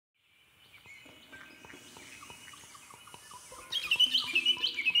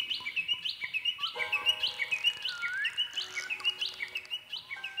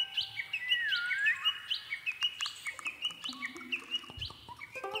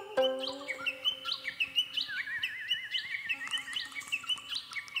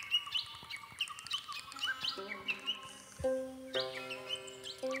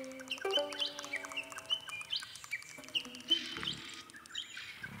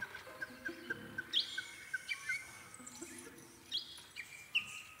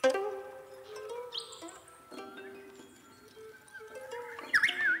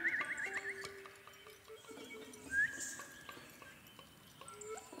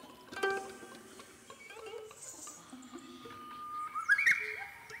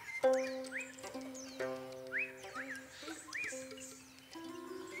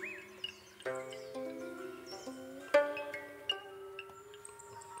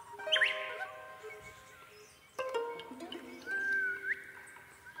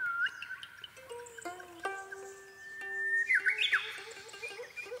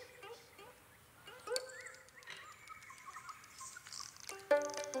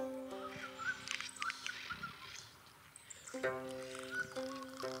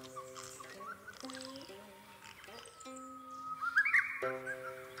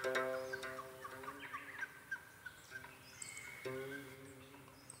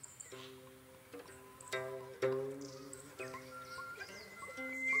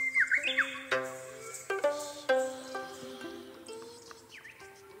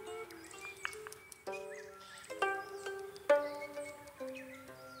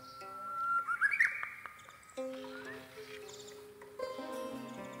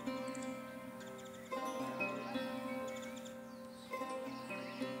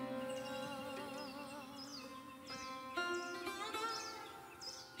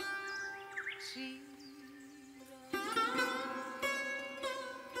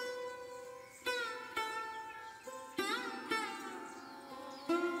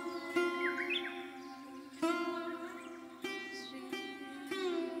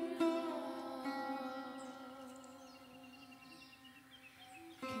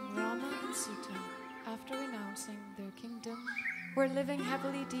After renouncing their kingdom, were living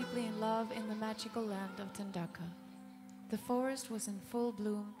happily deeply in love in the magical land of Tandaka. The forest was in full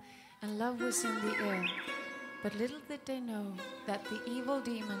bloom and love was in the air, but little did they know that the evil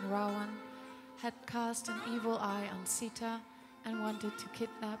demon Ravan had cast an evil eye on Sita and wanted to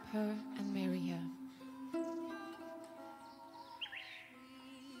kidnap her and marry her.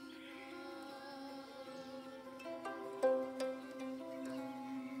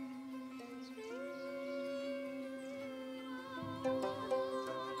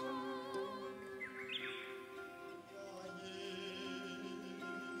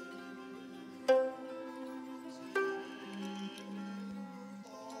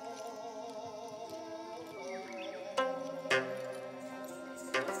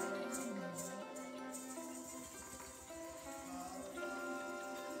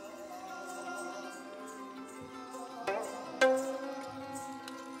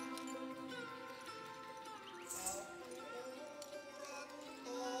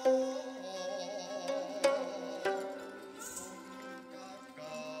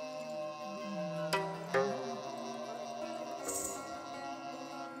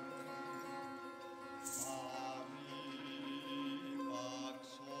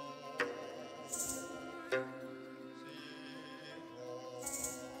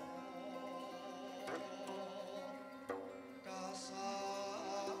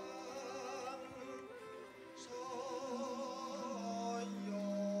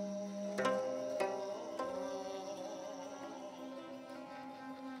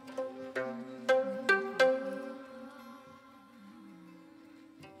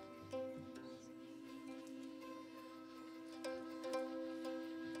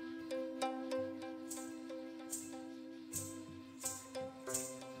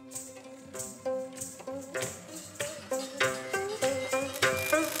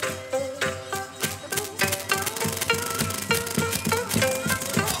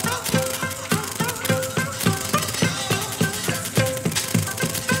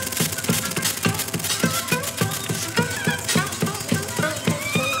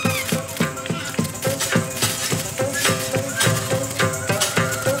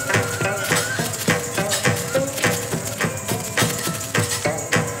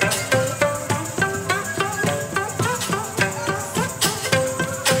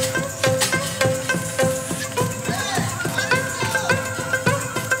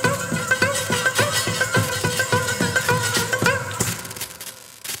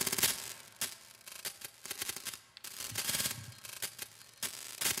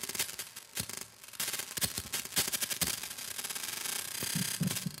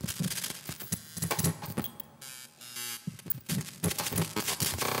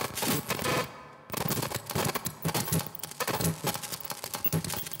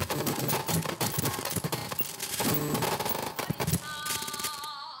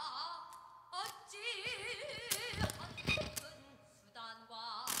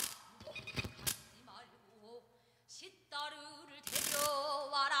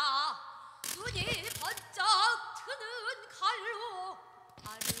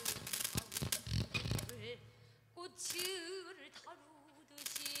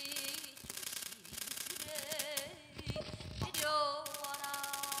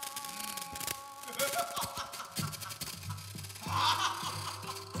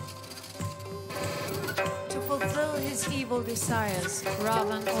 Evil desires,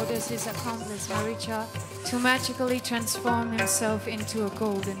 Ravan orders his accomplice Maricha to magically transform himself into a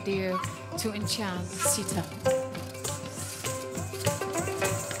golden deer to enchant Sita.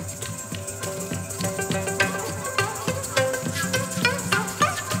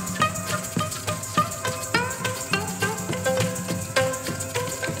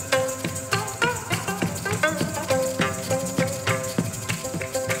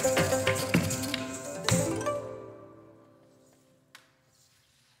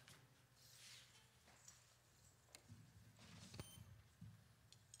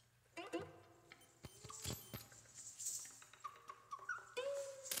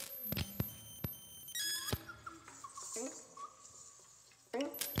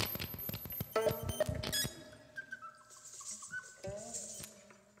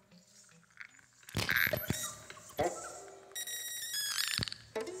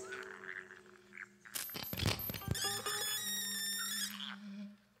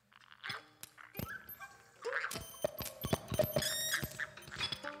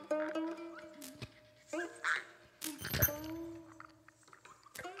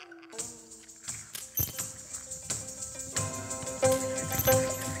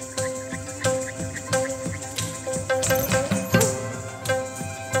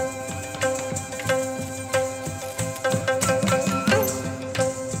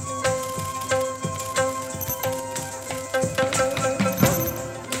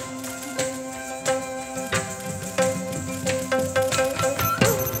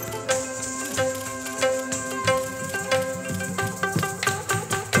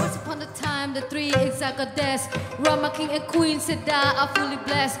 Rama king and queen said that are fully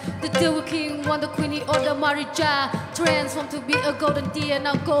blessed. The devil king won the queenie or the marija. Transformed to be a golden deer.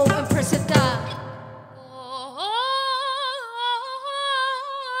 Now go and press it down.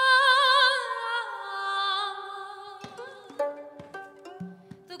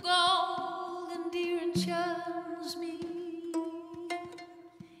 The golden deer enchants me.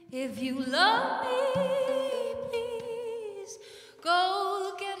 If you love me, please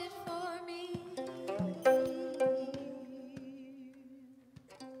go get it for me.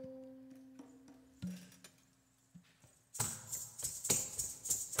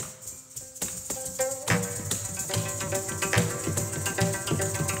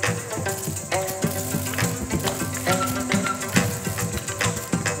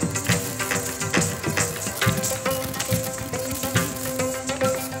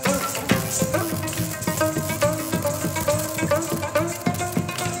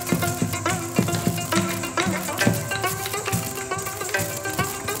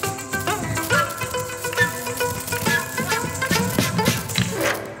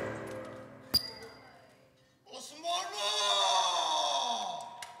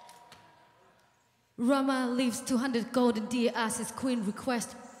 Rama leaves 200 golden deer as his queen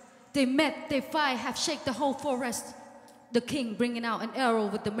request. They met, they fight, have shake the whole forest. The king bringing out an arrow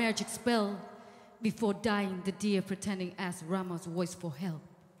with the magic spell. Before dying, the deer pretending as Rama's voice for help.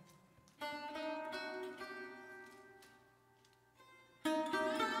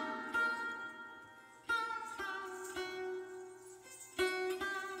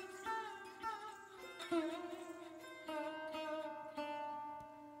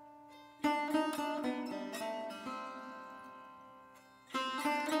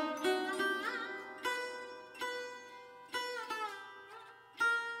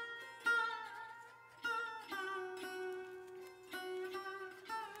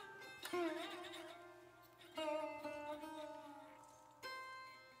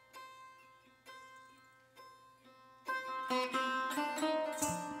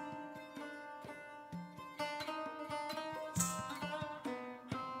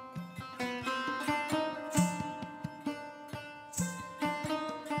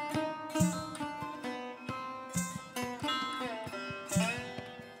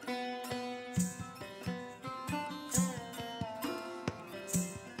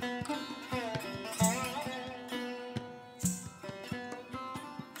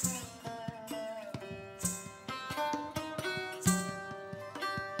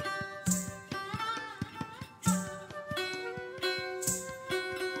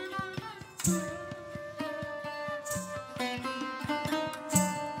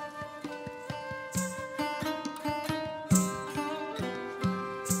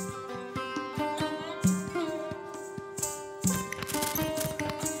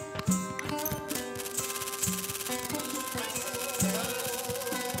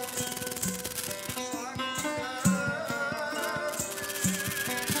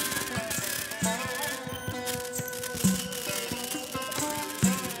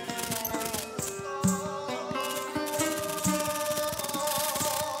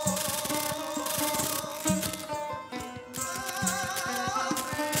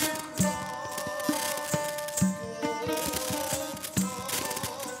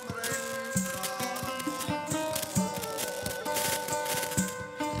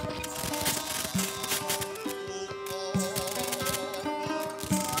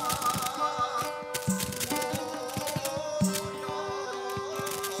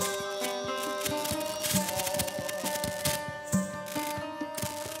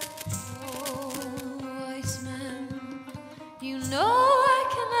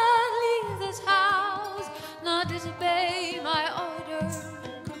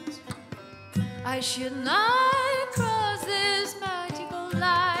 I should not cross this magical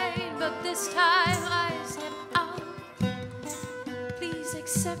line, but this time I step out. Please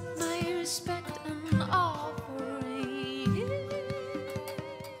accept my respect and offering.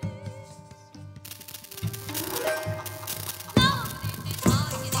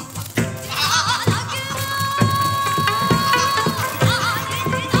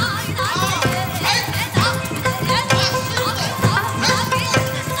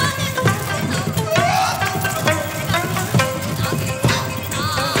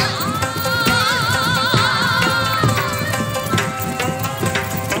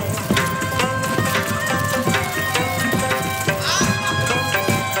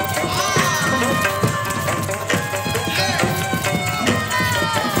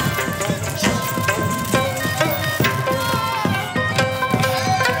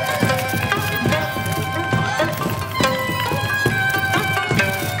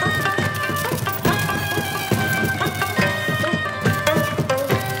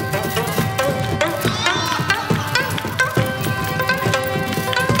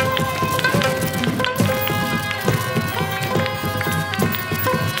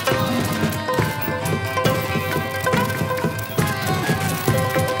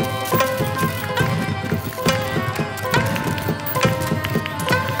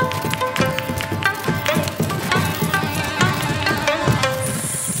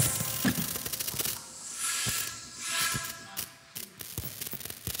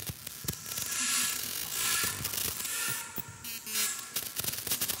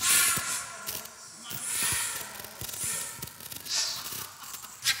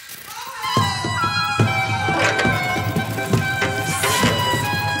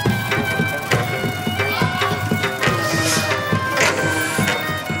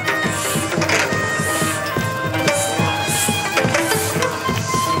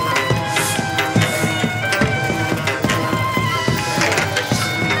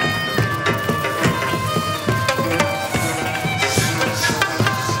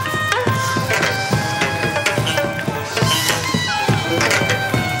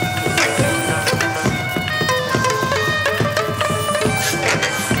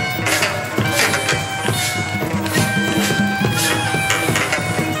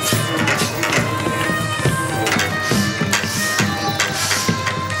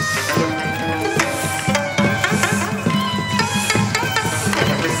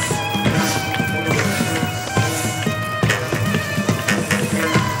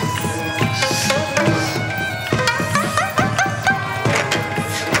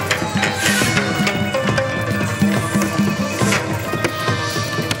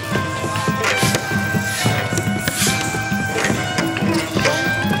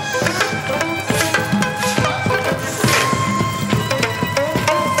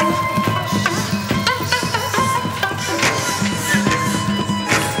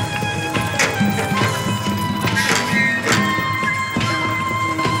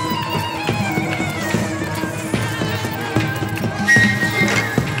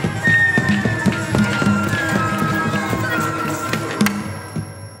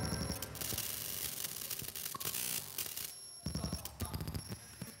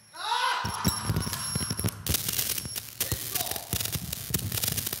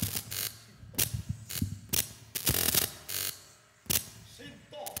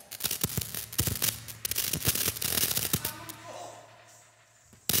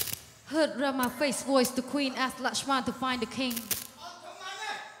 Heard Rama face voice the queen asked Lakshman to find the king.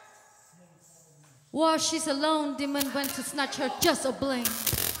 While she's alone, demon went to snatch her just a blink.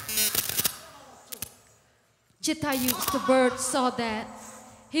 Jatayu, the bird, saw that.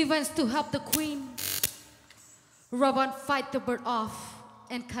 He went to help the queen. Ravan fight the bird off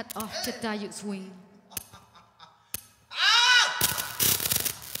and cut off Jatayu's wing.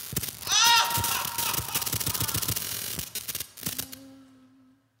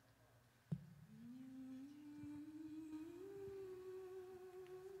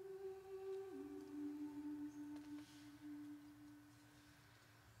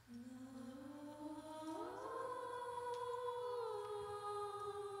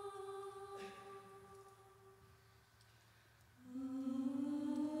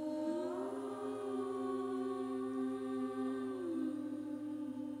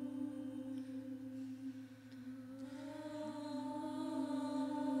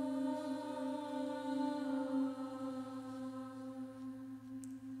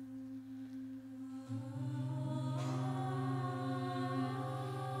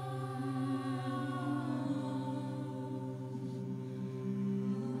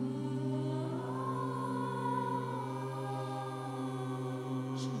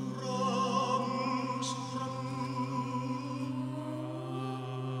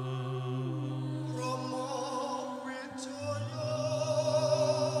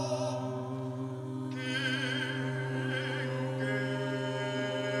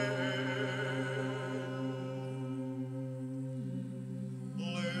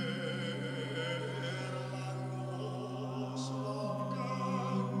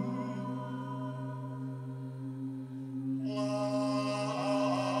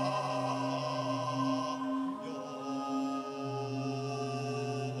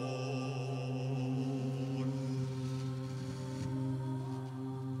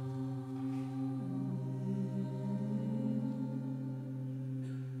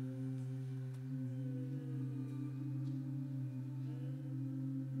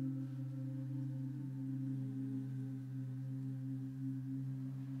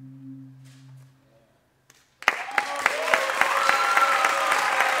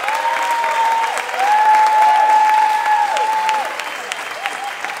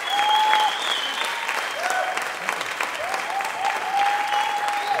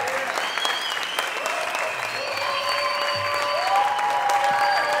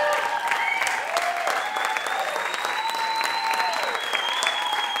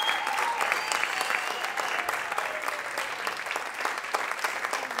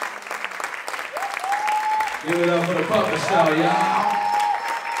 Give it up for the puppet show, y'all.